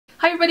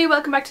Hi everybody,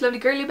 welcome back to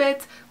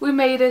LovelyGirlieBits. We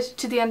made it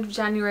to the end of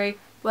January.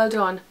 Well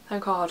done,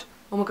 thank God.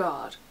 Oh my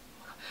God.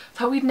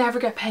 Thought we'd never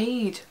get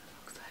paid.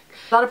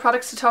 A lot of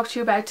products to talk to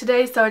you about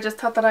today, so I just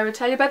thought that I would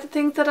tell you about the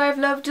things that I've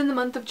loved in the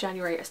month of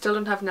January. I still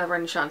don't have nail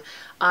varnish on.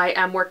 I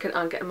am working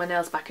on getting my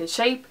nails back in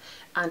shape,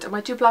 and I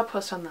might do a blog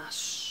post on that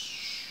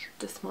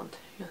this month.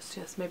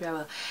 Yes, maybe I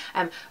will.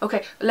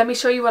 Okay, let me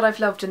show you what I've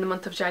loved in the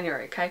month of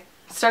January, okay?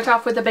 Start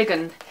off with a big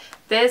one.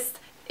 This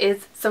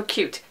is so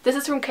cute. This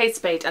is from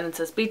Spade and it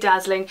says "Be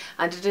Dazzling,"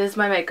 and it is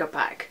my makeup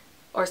bag.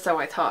 Or so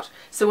I thought.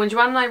 So when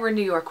Joanne and I were in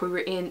New York, we were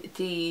in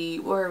the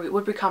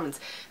Woodbury Commons,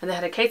 and they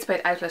had a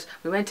Spade outlet.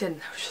 We went in,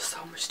 there was just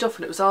so much stuff,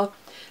 and it was all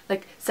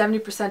like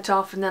 70%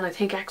 off, and then I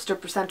think extra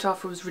 %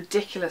 off. It was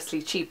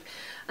ridiculously cheap.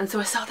 And so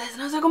I saw this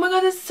and I was like, oh my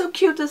God, this is so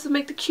cute. This will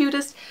make the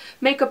cutest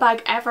makeup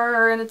bag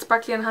ever, and it's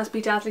sparkly and it has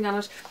 "Be Dazzling" on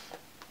it.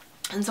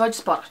 And so I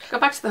just bought it.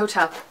 Got back to the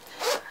hotel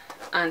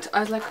and I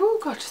was like, oh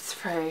God, it's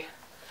very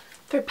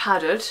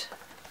padded.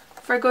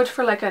 Very good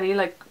for like any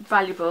like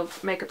valuable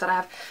makeup that I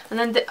have. And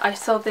then I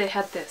saw they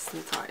had this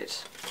inside.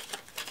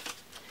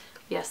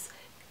 Yes,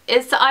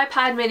 it's the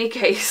iPad mini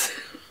case.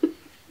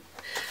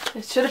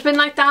 It should have been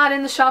like that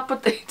in the shop,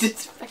 but they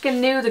just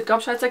fucking knew the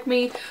gobshites like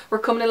me were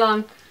coming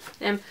along.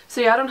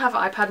 So yeah, I don't have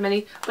an iPad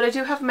mini, but I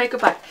do have a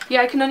makeup bag.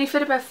 Yeah, I can only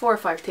fit about 4 or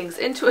 5 things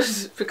into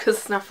it because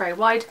it's not very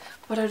wide,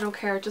 but I don't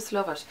care, I just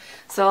love it.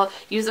 So I'll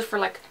use it for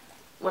like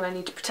when I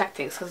need to protect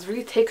things, because it's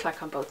really thick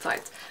like on both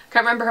sides.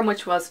 Can't remember how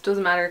much it was,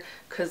 doesn't matter,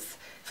 because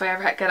if I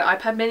ever get an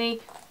iPad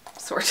mini,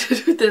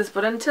 sorted with this.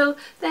 But until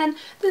then,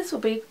 this will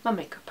be my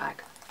makeup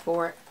bag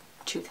for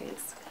 2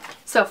 things.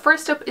 So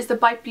first up is the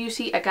Bite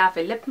Beauty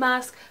Agave lip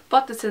mask.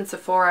 Bought this in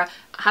Sephora,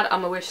 had it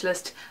on my wish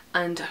list,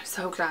 and I'm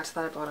so glad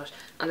that I bought it.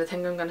 And I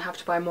think I'm going to have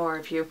to buy more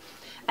of you.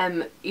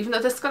 Even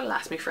though this is going to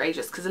last me for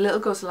ages, because a little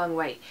goes a long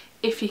way.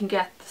 If you can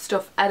get the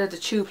stuff out of the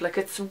tube, like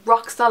it's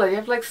rock solid, you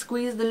have to like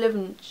squeeze the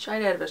living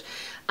shite out of it.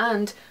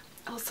 And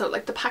also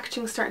like the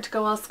packaging's starting to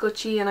go all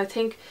scutchy, and I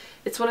think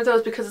it's one of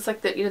those, because it's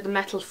like the, you know, the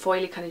metal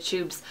foily kind of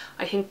tubes.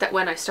 I think that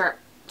when I start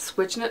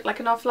squidging it like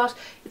an awful lot,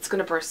 it's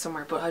going to burst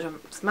somewhere, but I don't,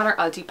 it doesn't matter,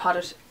 I'll depot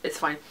it, it's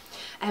fine.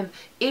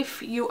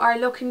 If you are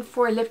looking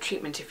for a lip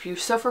treatment, if you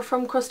suffer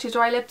from crusty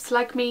dry lips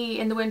like me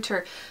in the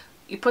winter,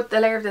 you put the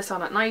layer of this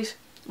on at night,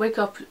 wake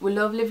up with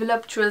lovely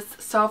voluptuous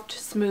soft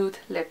smooth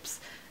lips,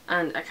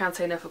 and I can't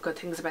say enough of good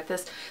things about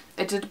this.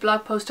 I did a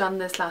blog post on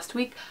this last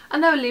week,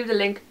 and I will leave the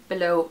link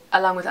below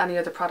along with any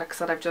other products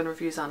that I've done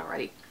reviews on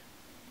already.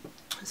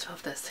 I just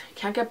love this. You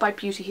can't get Bite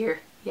Beauty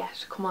here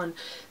yet, come on,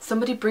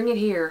 somebody bring it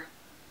here.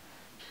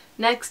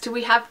 Next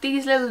we have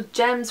these little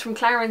gems from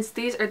Clarins.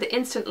 These are the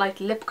Instant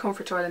Light Lip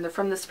Comfort Oil, and they're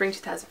from the Spring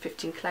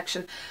 2015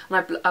 collection, and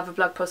I have a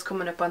blog post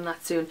coming up on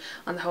that soon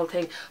on the whole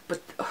thing.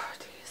 But oh,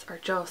 these are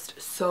just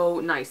so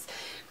nice.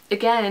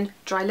 Again,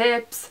 dry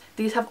lips,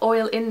 these have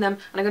oil in them,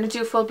 and I'm going to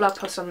do a full blog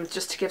post on them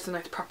just to give them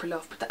like the proper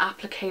love. But the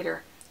applicator,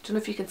 I don't know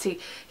if you can see,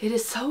 it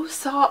is so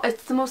soft.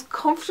 It's the most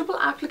comfortable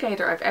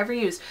applicator I've ever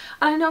used,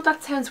 and I know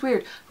that sounds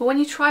weird, but when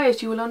you try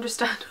it you will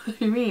understand what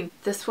I mean.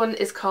 This one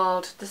is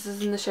called, this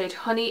is in the shade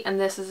Honey, and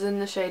this is in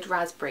the shade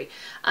Raspberry,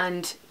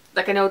 and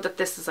like I know that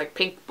this is like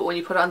pink, but when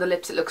you put it on the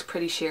lips it looks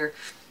pretty sheer.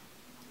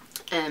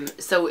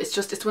 So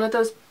it's one of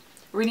those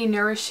really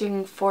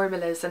nourishing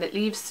formulas, and it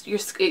leaves your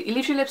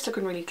lips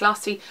looking really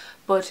glossy,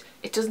 but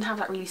it doesn't have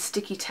that really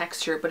sticky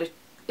texture, but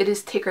it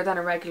is thicker than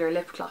a regular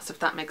lip gloss, if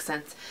that makes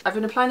sense. I've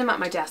been applying them at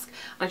my desk,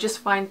 and I just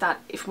find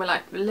that if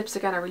my lips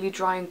again are really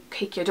dry and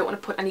cakey, I don't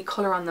want to put any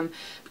colour on them,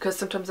 because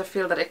sometimes I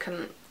feel that it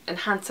can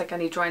enhance like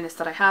any dryness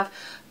that I have.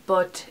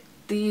 But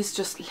these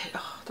just,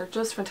 oh, they're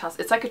just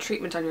fantastic. It's like a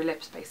treatment on your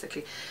lips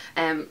basically.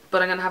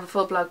 But I'm going to have a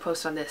full blog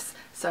post on this,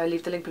 so I'll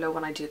leave the link below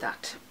when I do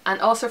that.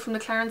 And also from the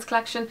Clarins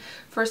collection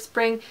for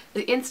spring,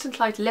 the Instant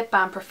Light Lip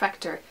Balm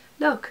Perfector.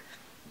 Look.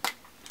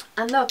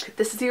 And look,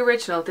 this is the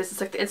original. This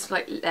is like the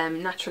Instant Light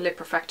Natural Lip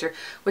Perfector,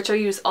 which I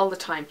use all the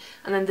time.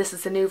 And then this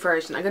is the new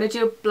version. I'm going to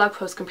do a blog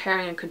post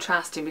comparing and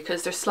contrasting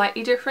because they're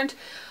slightly different,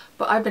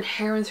 but I've been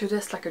hairing through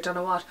this like I don't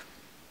know what.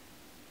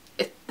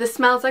 This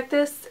smells like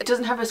this. It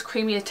doesn't have as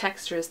creamy a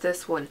texture as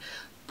this one,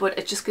 but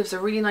it just gives a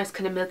really nice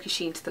kind of milky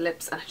sheen to the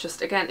lips, and it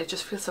just, again, it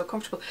just feels so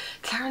comfortable.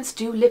 Clarins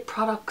do lip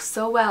products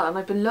so well, and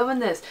I've been loving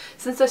this.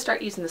 Since I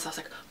started using this, I was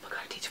like, oh my God,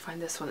 I need to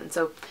find this one. And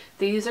so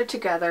these are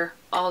together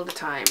all the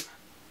time.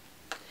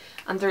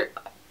 And they're,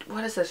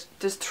 what is it?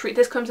 There's 3,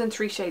 this comes in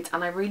 3 shades,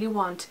 and I really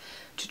want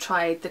to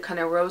try the kind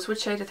of rosewood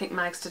shade. I think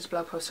Mags did a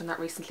blog post on that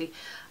recently,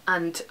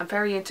 and I'm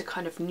very into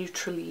kind of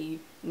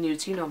neutrally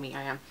nudes. You know me,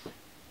 I am.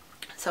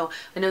 So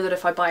I know that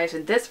if I buy it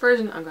in this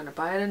version, I'm going to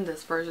buy it in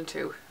this version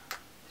too. They're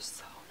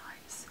so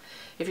nice.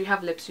 If you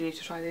have lips, you need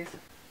to try these.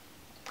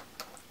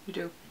 You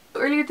do.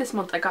 Earlier this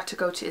month I got to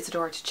go to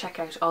IsaDora to check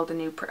out all the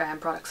new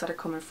products that are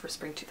coming for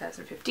spring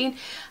 2015,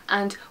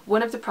 and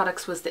one of the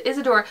products was the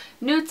IsaDora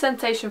Nude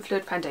Sensation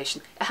Fluid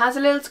Foundation. It has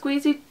a little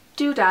squeezy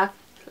doodah,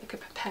 like a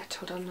pipette.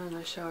 Hold on,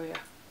 I'll show you.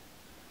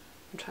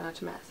 I'm trying not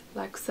to mess.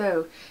 Like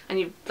so. And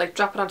you like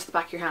drop it onto the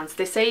back of your hands.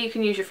 They say you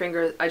can use your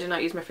fingers. I do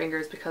not use my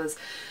fingers because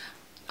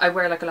I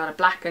wear like a lot of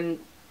black, and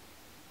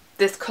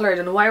this colour. I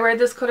don't know why I wear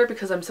this colour,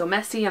 because I'm so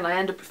messy and I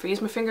end up, if I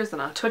use my fingers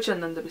then I'll touch it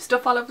and then there'll be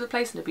stuff all over the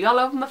place and it'll be all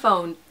over my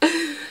phone.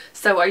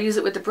 So I use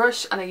it with the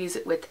brush and I use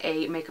it with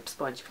a makeup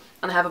sponge.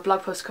 And I have a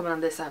blog post coming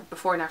on this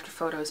before and after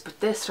photos, but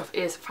this stuff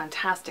is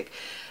fantastic.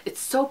 It's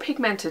so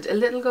pigmented, a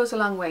little goes a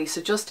long way. So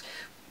just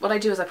what I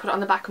do is I put it on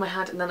the back of my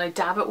hand and then I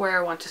dab it where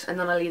I want it, and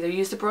then I'll either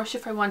use the brush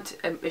if I want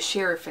a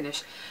sheerer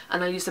finish,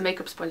 and I'll use the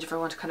makeup sponge if I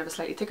want kind of a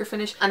slightly thicker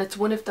finish. And it's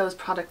one of those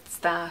products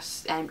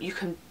that you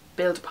can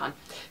build upon,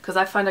 because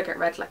I find I get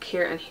red like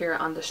here and here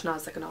on the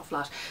schnoz like an awful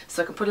lot,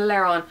 so I can put a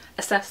layer on,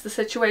 assess the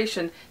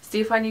situation, see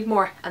if I need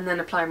more, and then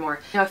apply more.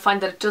 Now I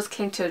find that it does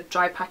cling to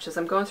dry patches.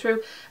 I'm going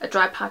through a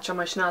dry patch on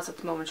my schnoz at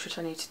the moment which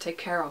I need to take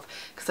care of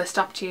because I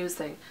stopped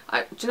using.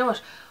 Do you know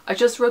what, I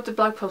just wrote the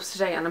blog post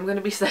today and I'm going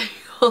to be saying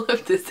all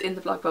of this in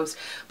the blog post,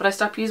 but I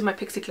stopped using my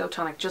Pixie Glow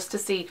tonic just to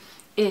see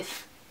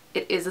if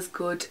it is as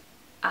good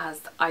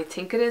as I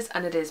think it is,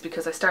 and it is,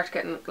 because I started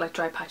getting like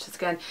dry patches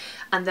again,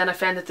 and then I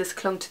found that this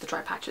clung to the dry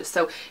patches.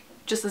 So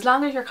just as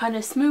long as you're kind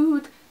of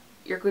smooth,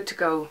 you're good to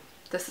go.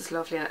 This is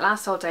lovely and it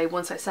lasts all day.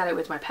 Once I set it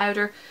with my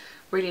powder,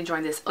 really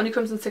enjoying this. Only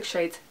comes in 6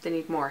 shades, they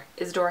need more.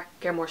 IsaDora,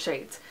 get more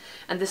shades.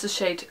 And this is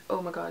shade,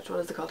 oh my god,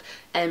 what is it called?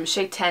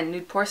 Shade 10,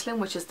 Nude Porcelain,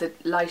 which is the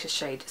lightest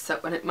shade, so,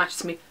 and it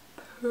matches me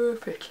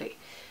perfectly.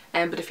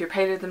 But if you're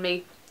paler than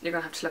me, you're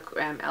gonna have to look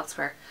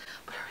elsewhere.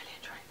 But I'm really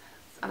enjoying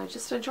this, and I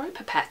just enjoy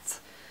pipettes.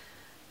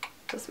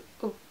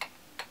 Oh,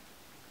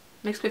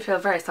 makes me feel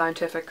very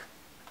scientific.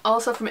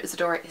 Also from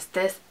IsaDora is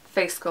this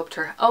face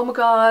sculptor. Oh my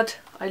god,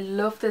 I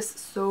love this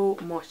so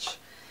much.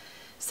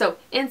 So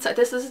inside,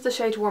 this is the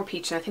shade Warm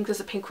Peach, and I think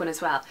there's a pink one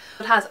as well.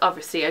 It has,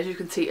 obviously, as you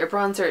can see, a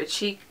bronzer, a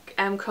cheek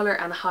colour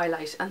and a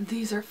highlight, and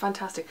these are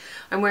fantastic.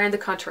 I'm wearing the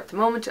contour at the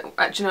moment. Do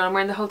you know, I'm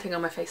wearing the whole thing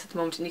on my face at the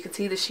moment, and you can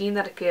see the sheen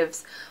that it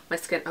gives my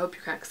skin. I hope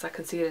you can't, because I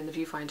can see it in the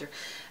viewfinder.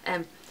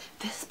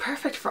 This is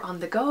perfect for on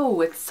the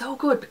go. It's so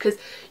good because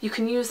you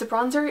can use the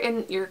bronzer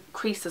in your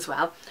crease as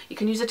well. You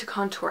can use it to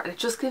contour, and it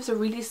just gives a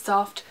really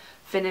soft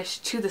finish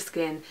to the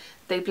skin.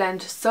 They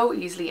blend so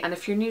easily, and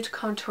if you're new to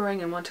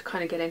contouring and want to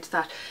kind of get into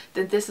that,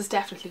 then this is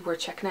definitely worth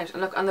checking out.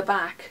 And look on the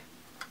back,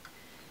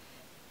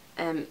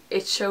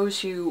 it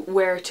shows you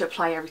where to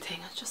apply everything.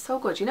 It's just so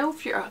good, you know,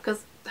 if you're,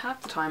 because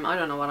half the time I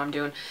don't know what I'm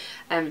doing.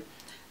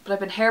 But I've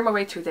been hairing my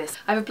way through this.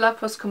 I have a blog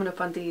post coming up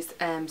on these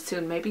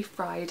soon, maybe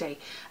Friday,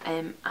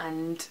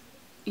 and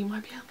you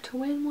might be able to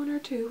win 1 or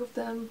 2 of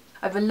them.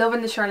 I've been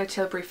loving the Charlotte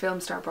Tilbury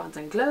Filmstar Bronze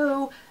and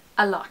Glow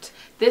a lot.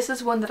 This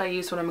is one that I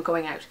use when I'm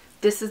going out.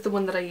 This is the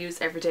one that I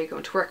use every day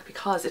going to work,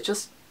 because it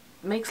just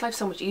makes life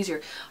so much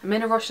easier. I'm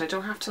in a rush and I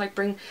don't have to like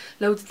bring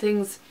loads of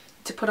things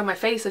to put on my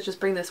face. I just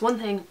bring this one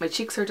thing, my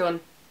cheeks are done,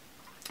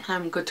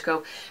 I'm good to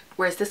go.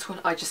 Whereas this one,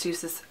 I just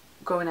use this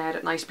going out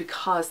at night,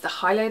 because the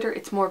highlighter,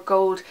 it's more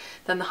gold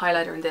than the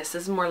highlighter in this.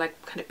 This is more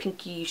like kind of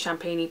pinky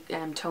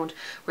champagne-y toned,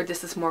 where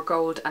this is more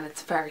gold, and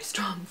it's very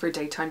strong for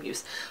daytime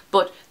use.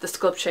 But the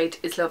Sculpt shade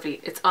is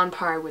lovely. It's on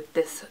par with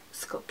this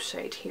Sculpt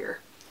shade here.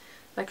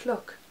 Like,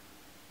 look,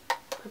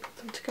 I put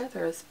them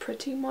together as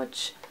pretty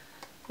much,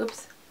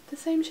 oops, the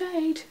same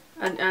shade.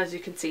 And as you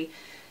can see,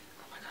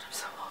 oh my god, I'm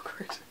so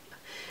awkward.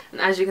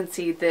 And as you can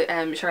see,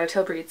 the Charlotte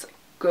Tilbury, it's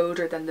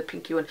golder than the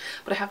pinky one.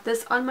 But I have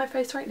this on my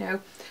face right now.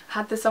 I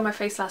had this on my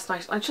face last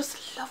night. I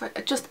just love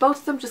it. Just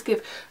both of them just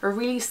give a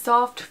really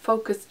soft,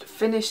 focused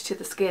finish to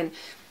the skin,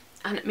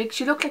 and it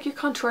makes you look like you're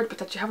contoured, but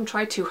that you haven't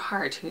tried too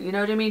hard. You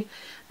know what I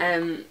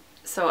mean?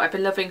 So I've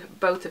been loving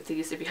both of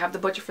these. If you have the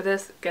budget for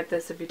this, get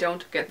this. If you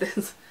don't, get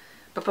this.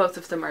 But both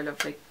of them are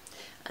lovely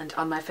and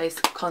on my face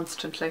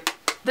constantly.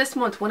 This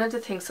month, one of the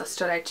things that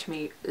stood out to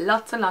me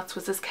lots and lots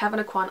was this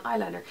Kevyn Aucoin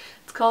eyeliner.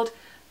 It's called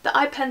the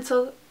Eye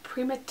Pencil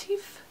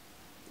Primatif,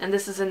 and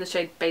this is in the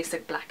shade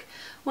Basic Black.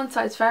 One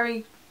side's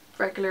very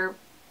regular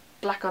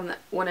black on the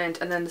one end,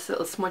 and then this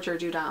little smudger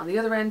doodah on the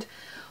other end.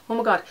 Oh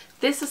my god,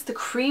 this is the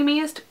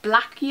creamiest,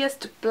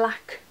 blackiest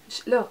black.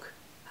 Look,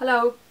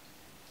 hello,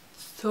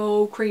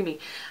 so creamy.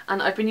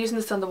 And I've been using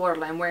this on the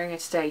waterline, I'm wearing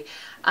it today,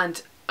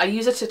 and I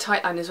use it to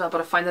tightline as well,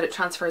 but I find that it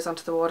transfers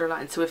onto the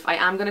waterline. So if I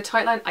am going to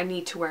tightline, I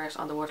need to wear it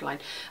on the waterline.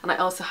 And I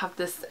also have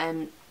this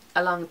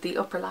along the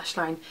upper lash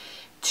line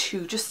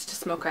just to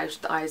smoke out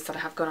the eyes that I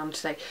have going on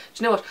today.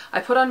 Do you know what? I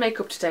put on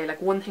makeup today,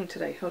 like one thing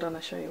today. Hold on,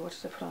 I'll show you. What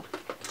did I put on?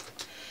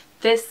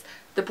 This,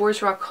 the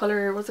Bourjois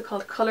Colour, what's it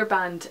called? Colour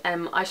Band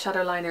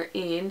eyeshadow liner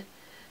in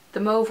the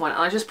mauve one.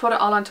 And I just put it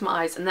all onto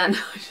my eyes, and then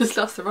I just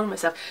lost the run of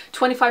myself.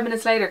 25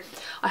 minutes later,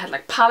 I had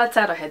like palettes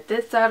out, I had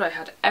this out, I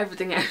had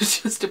everything out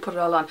just to put it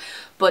all on.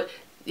 But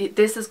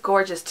this is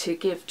gorgeous to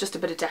give just a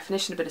bit of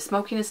definition, a bit of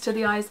smokiness to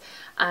the eyes,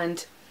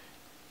 and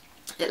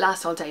it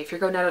lasts all day. If you're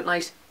going out at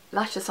night,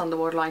 lash this on the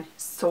waterline,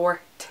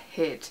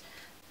 sorted.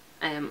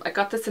 I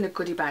got this in a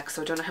goodie bag,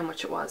 so I don't know how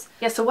much it was.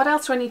 Yeah, so what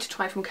else do I need to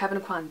try from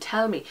Kevyn Aucoin?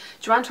 Tell me.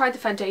 Joanne tried the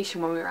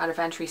foundation when we were at an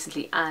event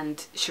recently,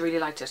 and she really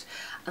liked it.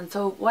 And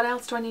so what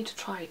else do I need to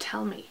try?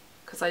 Tell me.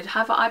 Because I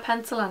have an eye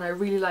pencil and I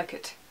really like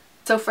it.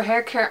 So for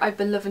hair care, I've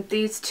been loving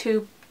these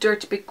 2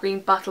 dirty big green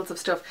bottles of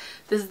stuff.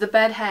 This is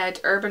the Head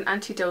Urban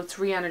Antidote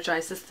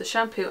Re-energise. This is the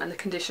shampoo and the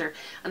conditioner,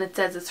 and it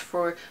says it's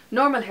for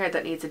normal hair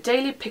that needs a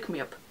daily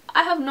pick-me-up.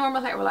 I have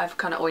normal hair, well I have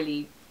kind of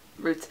oily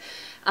roots,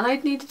 and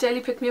I'd need a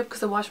daily pick me up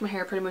because I wash my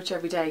hair pretty much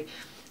every day.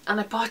 And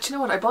I bought, you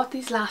know what, I bought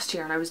these last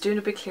year and I was doing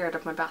a big clear out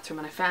of my bathroom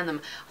and I found them.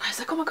 And I was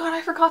like, oh my god,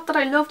 I forgot that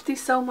I loved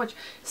these so much.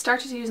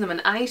 Started using them,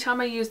 and anytime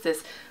I use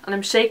this, and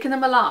I'm shaking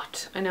them a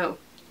lot, I know.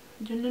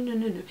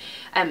 No.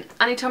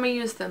 Anytime I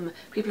use them,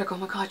 people are like, oh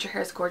my god, your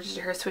hair is gorgeous,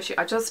 your hair is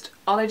swishy.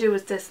 All I do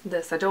is this and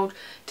this. I don't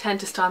tend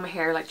to style my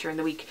hair like during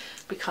the week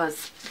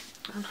because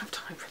I don't have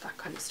time for that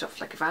kind of stuff.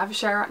 Like if I have a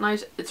shower at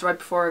night, it's right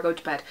before I go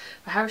to bed.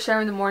 If I have a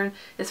shower in the morning,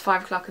 it's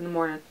 5 o'clock in the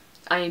morning.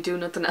 I ain't doing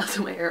nothing else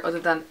in my hair other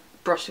than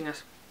brushing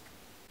it.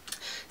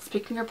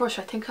 Speaking of brush,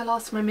 I think I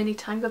lost my mini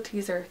tangle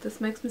teaser. This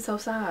makes me so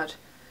sad.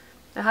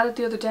 I had it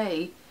the other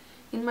day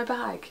in my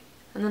bag,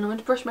 and then I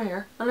went to brush my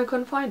hair and I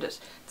couldn't find it.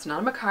 It's not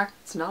in my car,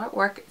 it's not at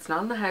work, it's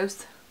not in the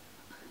house.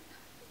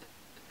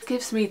 It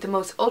gives me the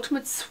most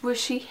ultimate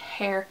swishy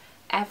hair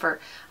ever.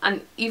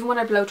 And even when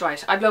I blow dry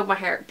it, I blow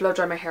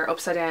dry my hair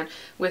upside down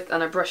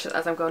and I brush it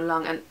as I'm going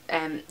along,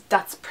 and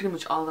that's pretty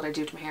much all that I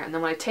do to my hair. And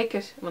then when I take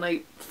it, when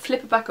I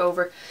flip it back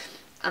over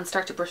and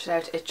start to brush it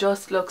out, it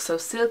just looks so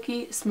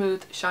silky,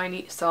 smooth,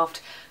 shiny,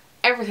 soft,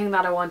 everything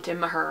that I want in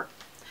my hair.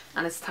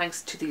 And it's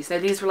thanks to these. Now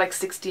these were like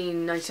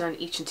 $16.99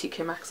 each in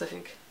TK Maxx, I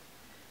think.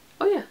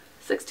 Oh yeah,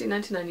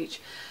 $16.99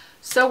 each.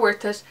 So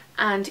worth it.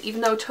 And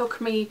even though it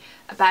took me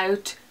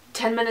about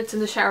 10 minutes in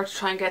the shower to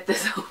try and get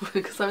this open,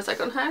 because I was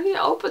like, oh, how do you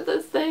open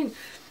this thing?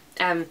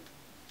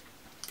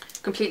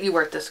 Completely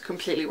worth it,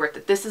 completely worth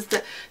it. This is the,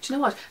 do you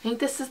know what, I think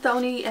this is the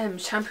only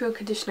shampoo and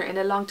conditioner in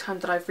a long time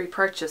that I've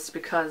repurchased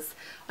because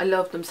I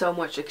love them so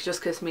much. It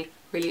just gives me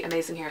really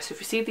amazing hair. So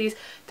if you see these,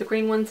 the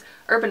green ones,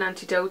 Urban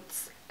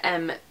Antidotes,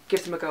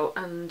 give them a go,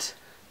 and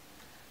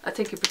I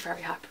think you'll be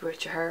very happy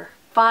with your hair.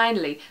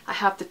 Finally, I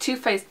have the Too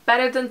Faced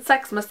Better Than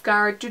Sex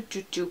Mascara,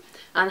 and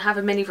I have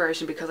a mini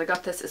version because I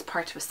got this as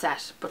part of a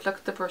set. But look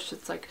at the brush,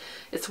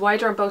 it's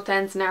wider on both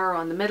ends, narrow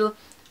on the middle,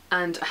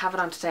 and I have it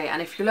on today.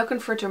 And if you're looking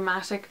for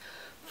dramatic,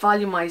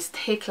 volumized,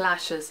 thick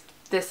lashes,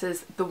 this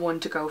is the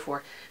one to go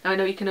for. Now I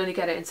know you can only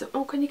get it in, so,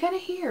 oh, can you get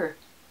it here?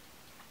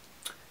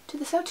 Do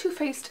they sell Too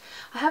Faced?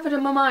 I have it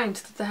in my mind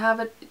that they have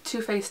it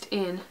Too Faced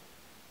in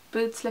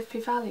Boots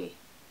Liffey Valley.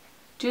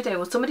 Do they?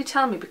 Will somebody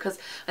tell me, because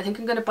I think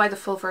I'm going to buy the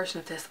full version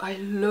of this. I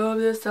love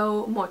this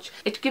so much.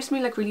 It gives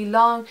me like really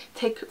long,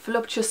 thick,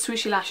 voluptuous,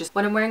 swooshy lashes.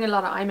 When I'm wearing a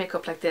lot of eye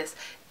makeup like this,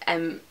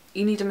 you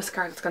need a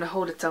mascara that's going to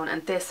hold its own,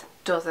 and this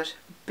does it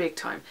big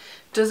time.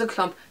 Doesn't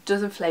clump,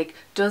 doesn't flake,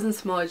 doesn't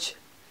smudge.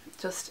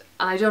 And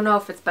I don't know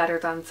if it's better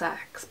than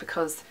sex,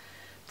 because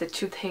the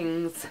two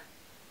things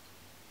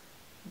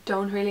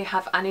don't really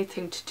have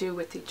anything to do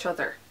with each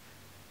other,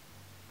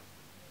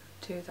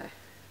 do they?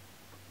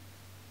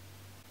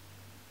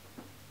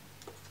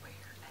 It's a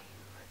weird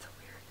name. It's a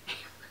weird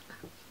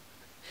name.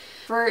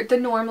 For the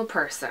normal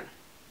person,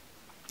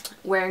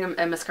 wearing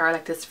a mascara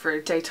like this for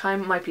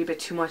daytime might be a bit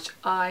too much.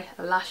 I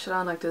lash it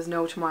on like there's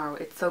no tomorrow.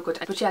 It's so good.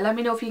 But yeah, let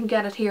me know if you can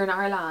get it here in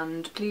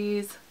Ireland,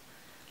 please,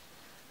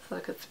 so I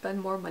could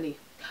spend more money.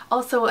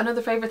 Also,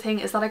 another favourite thing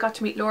is that I got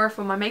to meet Laura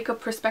from my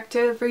makeup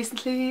perspective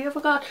recently. Oh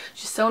my god,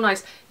 she's so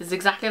nice. It's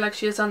exactly like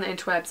she is on the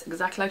interwebs,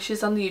 exactly like she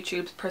is on the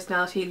YouTubes.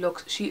 Personality,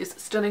 looks, she is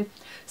stunning.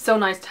 So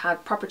nice to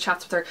have proper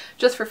chats with her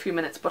just for a few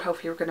minutes, but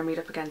hopefully we're going to meet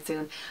up again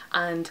soon.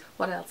 And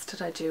what else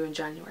did I do in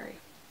January?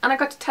 And I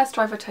got to test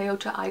drive a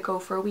Toyota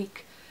Aygo for a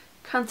week.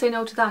 Can't say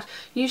no to that.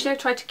 Usually I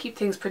try to keep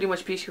things pretty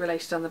much beauty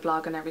related on the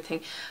blog and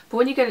everything, but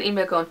when you get an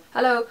email going,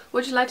 hello,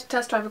 would you like to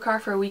test drive a car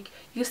for a week?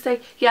 You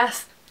say,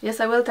 yes,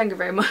 I will, thank you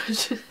very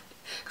much.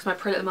 Because my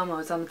poor little mama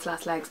was on its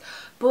last legs.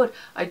 But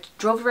I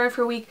drove around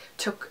for a week,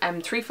 took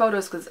 3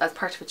 photos as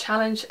part of a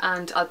challenge,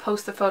 and I'll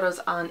post the photos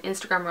on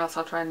Instagram, or else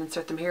I'll try and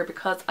insert them here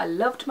because I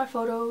loved my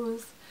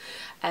photos.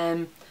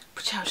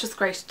 But yeah, it was just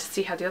great to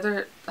see how the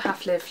other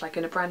half lived, like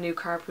in a brand new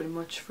car pretty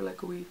much, for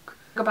like a week.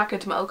 I got back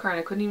into my old car and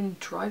I couldn't even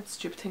drive the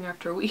stupid thing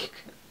after a week.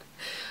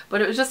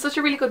 But it was just such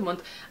a really good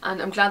month,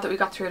 and I'm glad that we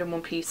got through it in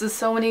one piece. There's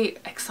so many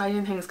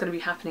exciting things going to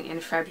be happening in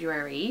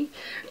February.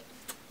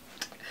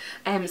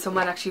 So I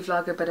might actually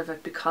vlog a bit of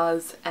it,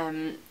 because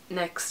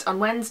next on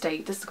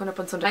Wednesday, this is going up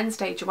on Sunday,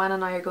 Wednesday, Joanna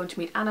and I are going to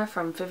meet Anna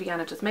from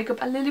Viviana Does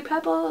Makeup and Lily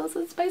Pebbles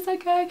and Space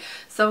AK.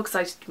 So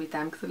excited to meet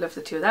them because I love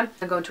the two of them.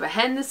 I'm going to a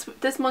hen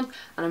this month,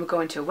 and I'm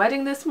going to a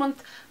wedding this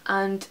month,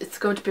 and it's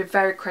going to be a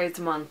very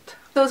crazy month.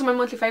 Those are my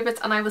monthly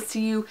favourites, and I will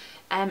see you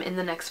in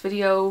the next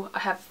video. I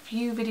have a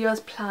few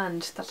videos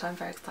planned that I'm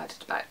very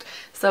excited about.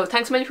 So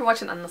thanks so much for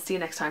watching, and I'll see you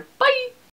next time. Bye!